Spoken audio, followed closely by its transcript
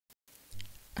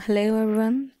Hello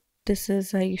everyone, this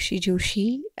is Ayushi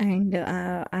Joshi and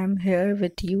I'm here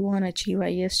with you on Achieve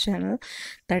IAS channel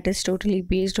that is totally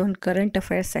based on current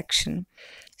affairs section.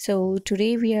 So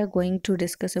today we are going to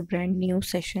discuss a brand new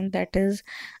session that is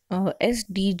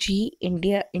SDG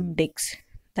India Index,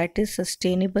 that is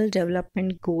Sustainable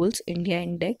Development Goals India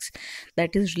Index,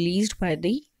 that is released by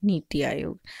the Niti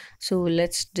Aayog. So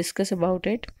let's discuss about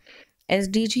it.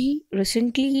 SDG.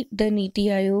 Recently, the Niti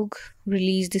Aayog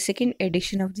released the second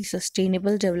edition of the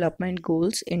Sustainable Development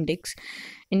Goals Index,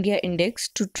 India Index,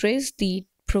 to trace the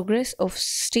progress of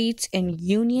states and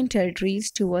union territories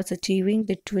towards achieving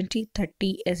the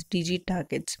 2030 SDG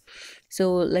targets.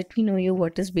 So let me know you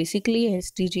what is basically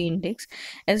SDG Index.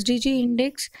 SDG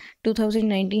Index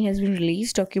 2019 has been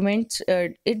released.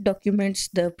 It documents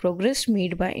the progress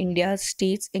made by India's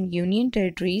states and union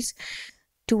territories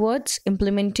towards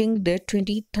implementing the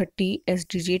 2030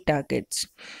 SDG targets.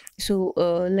 So,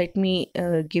 let me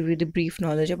give you the brief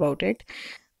knowledge about it.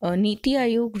 Niti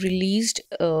Aayog released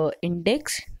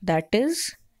index, that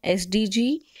is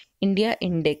SDG India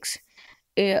Index.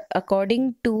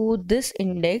 According to this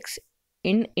index,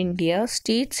 in India,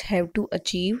 states have to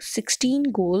achieve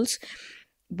 16 goals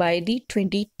by the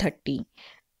 2030,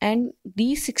 and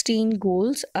these 16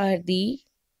 goals are the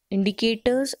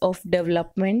indicators of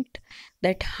development,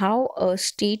 that how a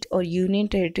state or union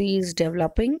territory is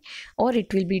developing or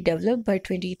it will be developed by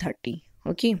 2030.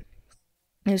 Okay,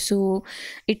 so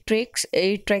it tracks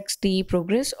the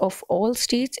progress of all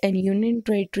states and union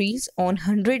territories on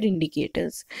 100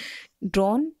 indicators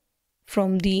drawn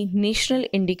from the national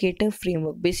indicator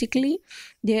framework. Basically,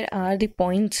 there are the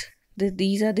points.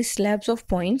 These are the slabs of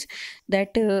points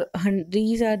that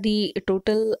these are the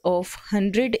total of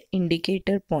 100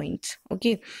 indicator points.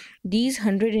 Okay, these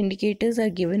 100 indicators are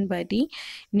given by the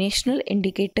national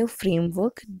indicator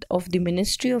framework of the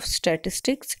Ministry of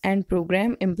Statistics and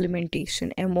Program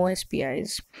Implementation,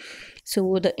 MOSPIs.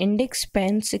 So the index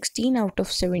spans 16 out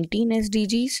of 17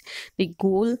 SDGs. The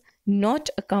goal not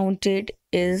accounted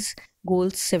is goal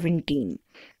 17.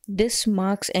 This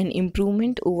marks an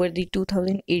improvement over the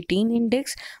 2018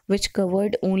 index, which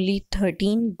covered only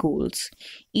 13 goals.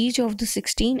 Each of the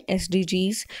 16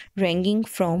 SDGs, ranging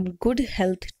from good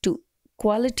health to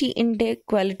quality index,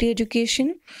 quality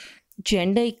education,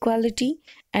 gender equality,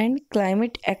 and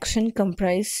climate action,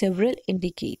 comprise several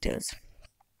indicators.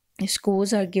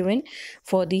 Scores are given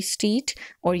for the state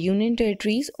or union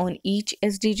territories on each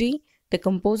SDG. The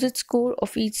composite score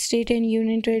of each state and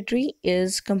union territory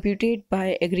is computed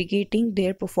by aggregating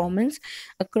their performance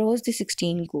across the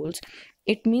 16 goals.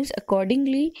 It means,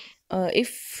 accordingly,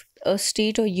 if a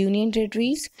state or union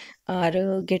territories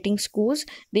are getting scores,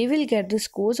 they will get the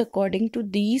scores according to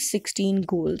these 16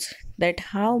 goals, that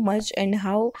how much and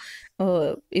how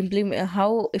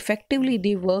effectively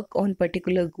they work on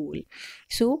particular goal.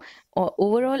 So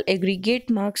overall aggregate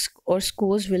marks or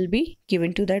scores will be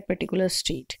given to that particular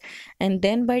state, and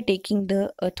then by taking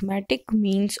the arithmetic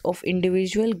means of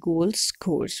individual goal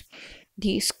scores,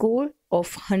 the score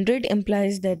of 100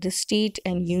 implies that the state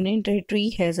and union territory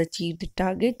has achieved the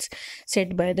targets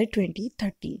set by the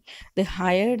 2030. The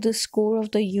higher the score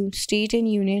of the state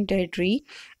and union territory,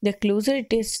 the closer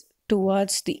it is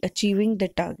towards the achieving the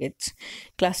targets.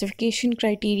 Classification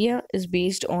criteria is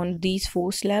based on these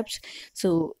four slabs.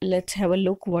 So let's have a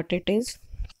look what it is.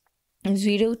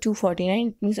 0 to 49,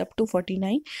 it means up to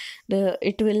 49,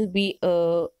 it will be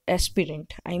a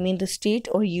aspirant, I mean the state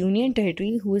or union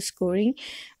territory who is scoring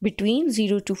between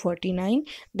 0 to 49,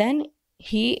 then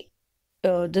he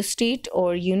the state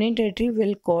or union territory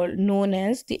will call known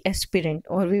as the aspirant,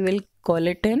 or we will call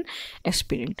it an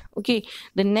aspirant. Okay,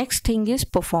 the next thing is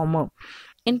performer.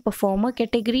 In performer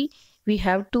category, we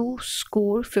have to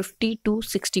score 50 to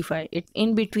 65, it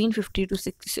in between 50 to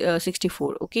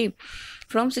 64. Okay,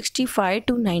 from 65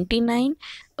 to 99,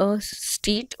 a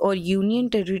state or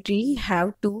union territory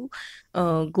have to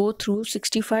go through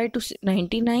 65 to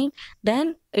 99,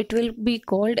 then it will be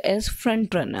called as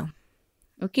front runner.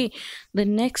 Okay, the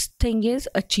next thing is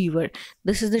achiever.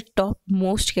 This is the top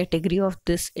most category of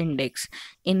this index,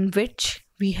 in which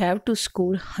we have to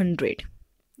score 100.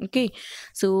 Okay,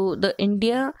 so the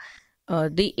India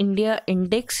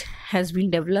Index has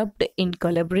been developed in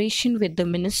collaboration with the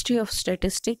Ministry of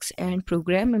Statistics and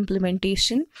Program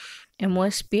Implementation,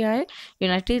 MOSPI,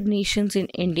 United Nations in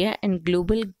India, and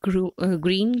Global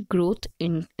Green Growth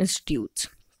Institutes.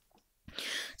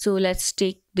 So let's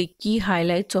take the key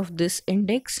highlights of this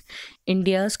index.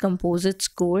 India's composite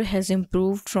score has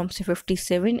improved from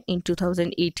 57 in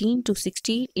 2018 to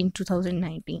 60 in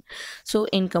 2019. So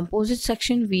in composite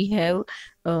section, we have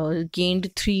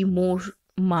gained 3 more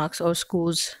marks or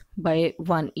scores by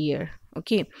 1 year.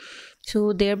 Okay,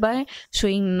 so thereby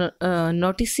showing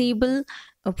noticeable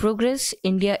progress.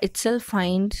 India itself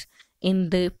finds in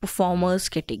the performers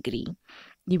category.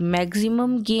 The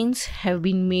maximum gains have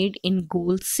been made in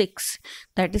goal 6,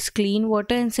 that is clean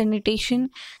water and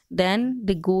sanitation, then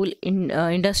the goal in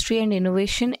industry and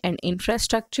innovation and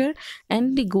infrastructure,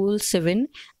 and the goal 7,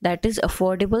 that is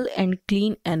affordable and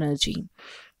clean energy.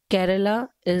 Kerala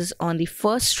is on the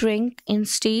first rank in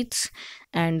states,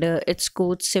 and it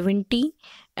scored 70,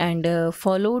 and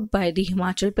followed by the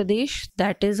Himachal Pradesh,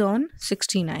 that is on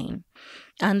 69.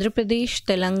 Andhra Pradesh,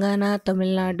 Telangana,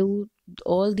 Tamil Nadu,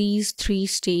 all these three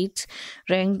states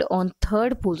ranked on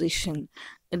third position.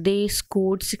 They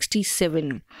scored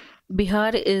 67.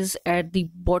 Bihar is at the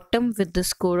bottom with the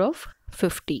score of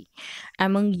 50.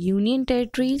 Among union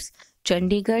territories,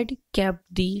 Chandigarh kept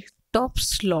the top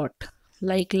slot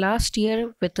like last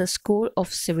year with a score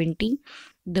of 70.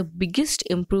 The biggest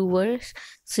improvers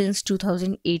since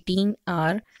 2018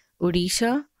 are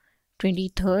Odisha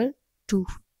 23rd to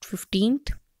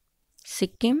 15th,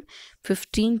 Sikkim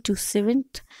 15th to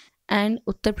 7th, and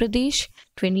Uttar Pradesh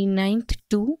 29th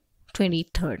to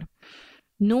 23rd.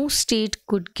 No state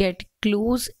could get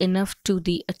close enough to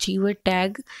the achiever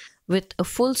tag with a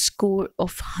full score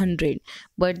of 100,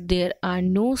 but there are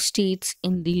no states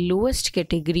in the lowest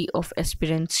category of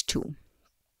aspirants too.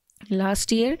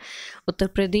 Last year, Uttar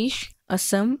Pradesh,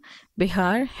 Assam,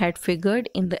 Bihar had figured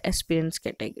in the aspirants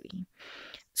category.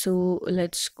 So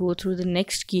let's go through the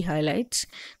next key highlights.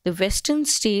 The western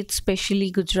states,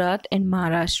 especially Gujarat and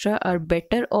Maharashtra, are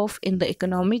better off in the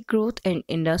economic growth and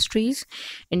industries,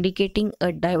 indicating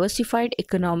a diversified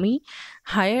economy,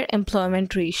 higher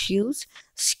employment ratios,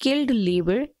 skilled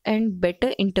labor, and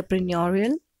better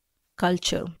entrepreneurial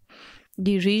culture.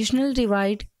 The regional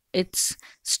divide is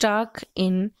stark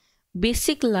in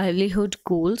basic livelihood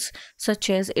goals such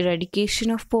as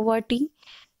eradication of poverty,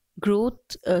 good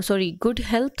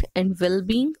health and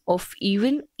well-being of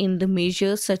even in the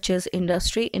measures such as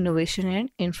industry, innovation and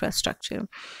infrastructure.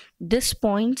 This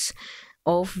points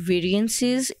of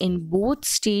variances in both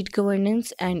state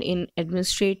governance and in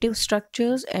administrative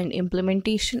structures and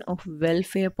implementation of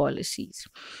welfare policies.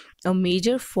 A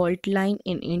major fault line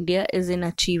in India is in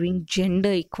achieving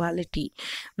gender equality,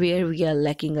 where we are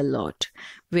lacking a lot.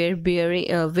 Where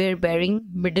bearing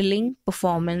middling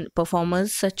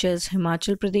performers such as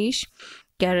Himachal Pradesh,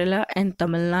 Kerala, and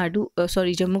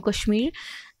Jammu Kashmir,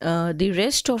 the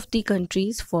rest of the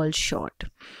countries fall short.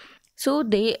 So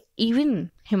they even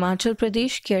Himachal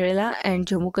Pradesh, Kerala, and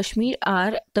Jammu Kashmir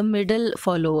are the middle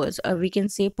followers, or we can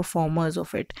say performers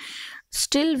of it.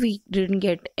 Still, we didn't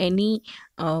get any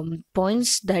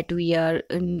points that we are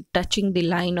in touching the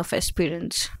line of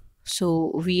aspirants.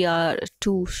 So we are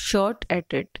too short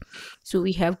at it. So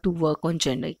we have to work on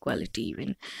gender equality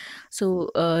even. So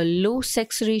low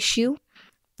sex ratio,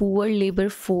 poor labor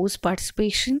force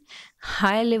participation,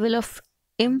 high level of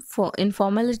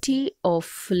informality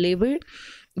of labor,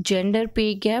 gender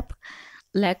pay gap,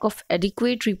 lack of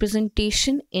adequate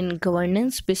representation in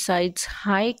governance, besides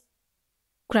high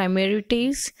crime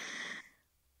rates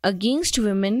against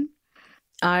women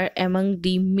are among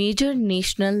the major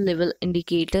national level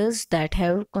indicators that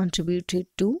have contributed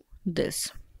to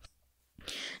this.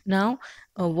 Now,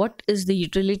 what is the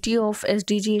utility of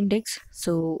SDG index?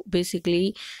 So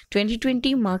basically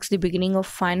 2020 marks the beginning of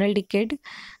final decade.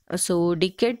 So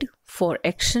decade for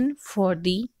action for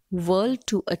the world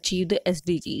to achieve the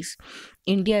SDGs.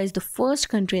 India is the first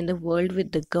country in the world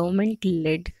with the government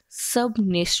led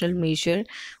sub-national measure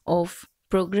of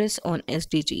progress on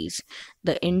SDGs.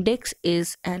 The index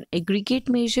is an aggregate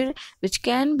measure which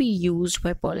can be used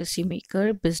by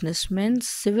policymakers, businessmen,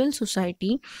 civil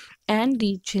society, and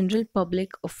the general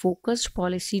public of focused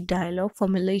policy dialogue,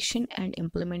 formulation, and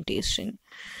implementation.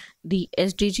 The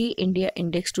SDG India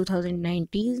Index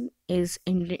 2019 is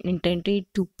intended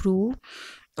to prove,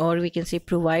 or we can say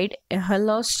provide, a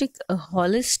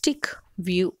holistic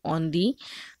view on the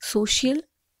social,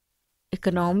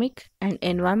 economic, and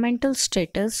environmental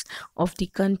status of the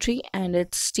country and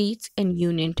its states and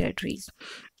union territories.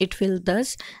 It will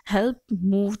thus help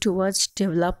move towards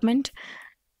development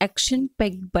action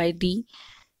pegged by the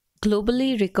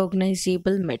globally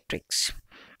recognizable metrics.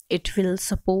 It will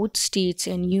support states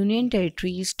and union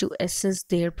territories to assess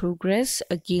their progress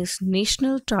against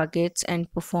national targets and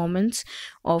performance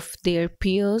of their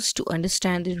peers to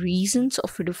understand the reasons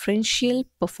of differential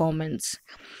performance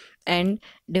and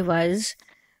devise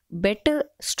better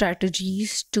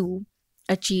strategies to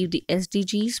achieve the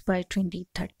SDGs by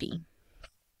 2030.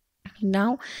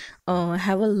 Now,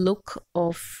 have a look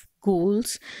of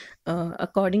goals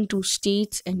according to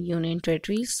states and union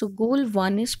territories. So goal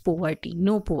 1 is poverty,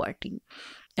 no poverty,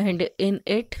 and in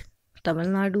it Tamil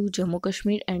Nadu, Jammu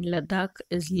Kashmir and Ladakh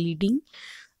is leading.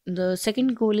 The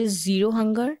second goal is zero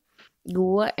hunger.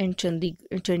 Goa and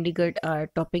Chandigarh are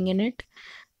topping in it.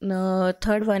 The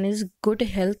third one is good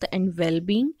health and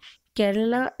well-being.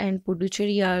 Kerala and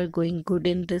Puducherry are going good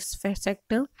in this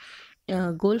sector.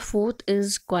 Goal fourth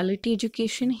is quality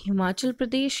education. Himachal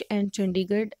Pradesh and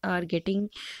Chandigarh are getting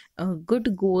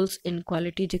good goals in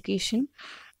quality education.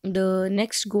 The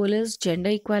next goal is gender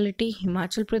equality.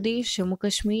 Himachal Pradesh, Jammu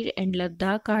Kashmir, and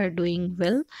Ladakh are doing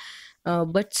well,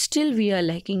 but still we are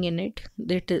lacking in it.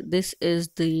 This is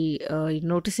the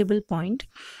noticeable point.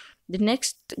 The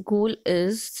next goal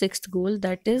is sixth goal,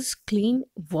 that is clean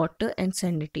water and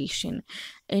sanitation.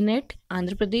 In it,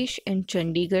 Andhra Pradesh and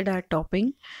Chandigarh are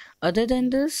topping. Other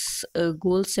than this,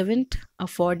 goal seventh,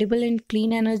 affordable and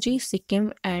clean energy,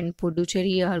 Sikkim and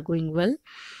Puducherry are going well.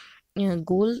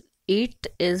 Goal 8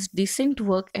 is decent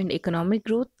work and economic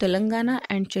growth. Telangana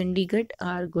and Chandigarh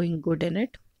are going good in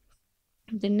it.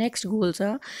 The next goals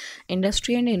are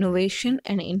industry and innovation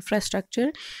and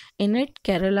infrastructure. In it,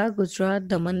 Kerala, Gujarat,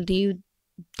 Daman, Diu,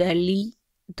 Delhi,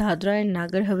 Dadra, and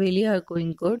Nagar Haveli are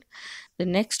going good. The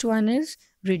next one is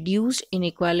reduced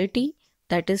inequality.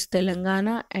 That is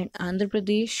Telangana and Andhra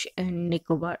Pradesh and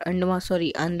Nicobar,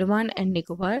 Andaman and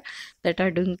Nicobar that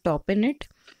are doing top in it.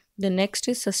 The next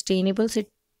is sustainable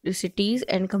cities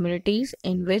and communities,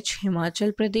 in which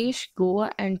Himachal Pradesh,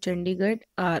 Goa, and Chandigarh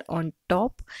are on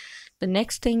top. The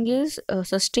next thing is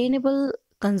sustainable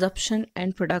consumption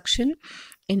and production,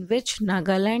 in which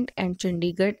Nagaland and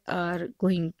Chandigarh are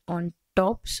going on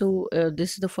top. So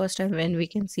this is the first time when we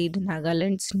can see the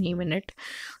Nagaland's name in it.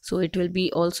 So it will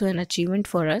be also an achievement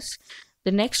for us.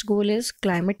 The next goal is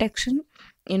climate action,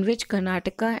 in which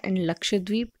Karnataka and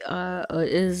Lakshadweep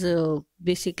is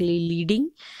basically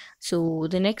leading. So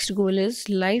the next goal is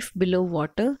life below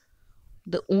water.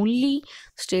 The only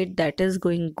state that is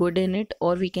going good in it,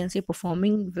 or we can say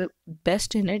performing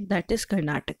best in it, that is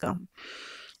Karnataka.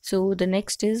 So the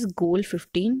next is goal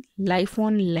 15, life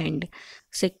on land.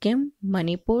 Sikkim,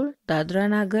 Manipur, Dadra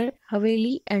Nagar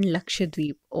Haveli and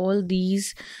Lakshadweep, all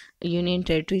these union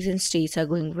territories and states are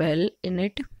going well in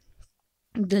it.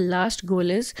 The last goal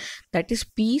is, that is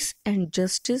peace and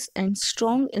justice and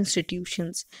strong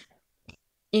institutions,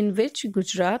 in which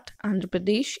Gujarat, Andhra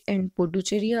Pradesh, and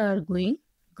Puducherry are going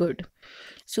good.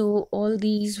 So, all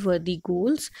these were the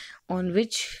goals on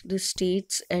which the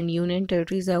states and union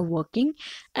territories are working,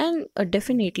 and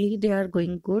definitely they are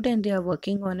going good and they are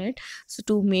working on it, so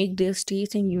to make their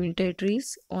states and union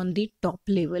territories on the top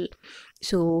level.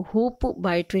 So, hope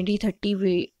by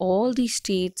 2030, all the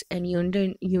states and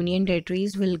union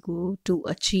territories will go to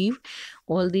achieve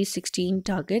all these 16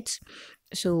 targets.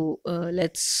 So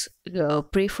let's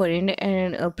pray for it,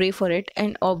 and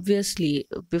and obviously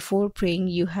before praying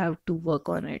you have to work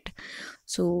on it.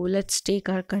 So let's take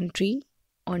our country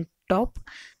on top.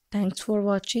 Thanks for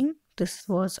watching. This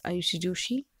was Ayushi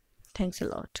Joshi. Thanks a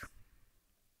lot.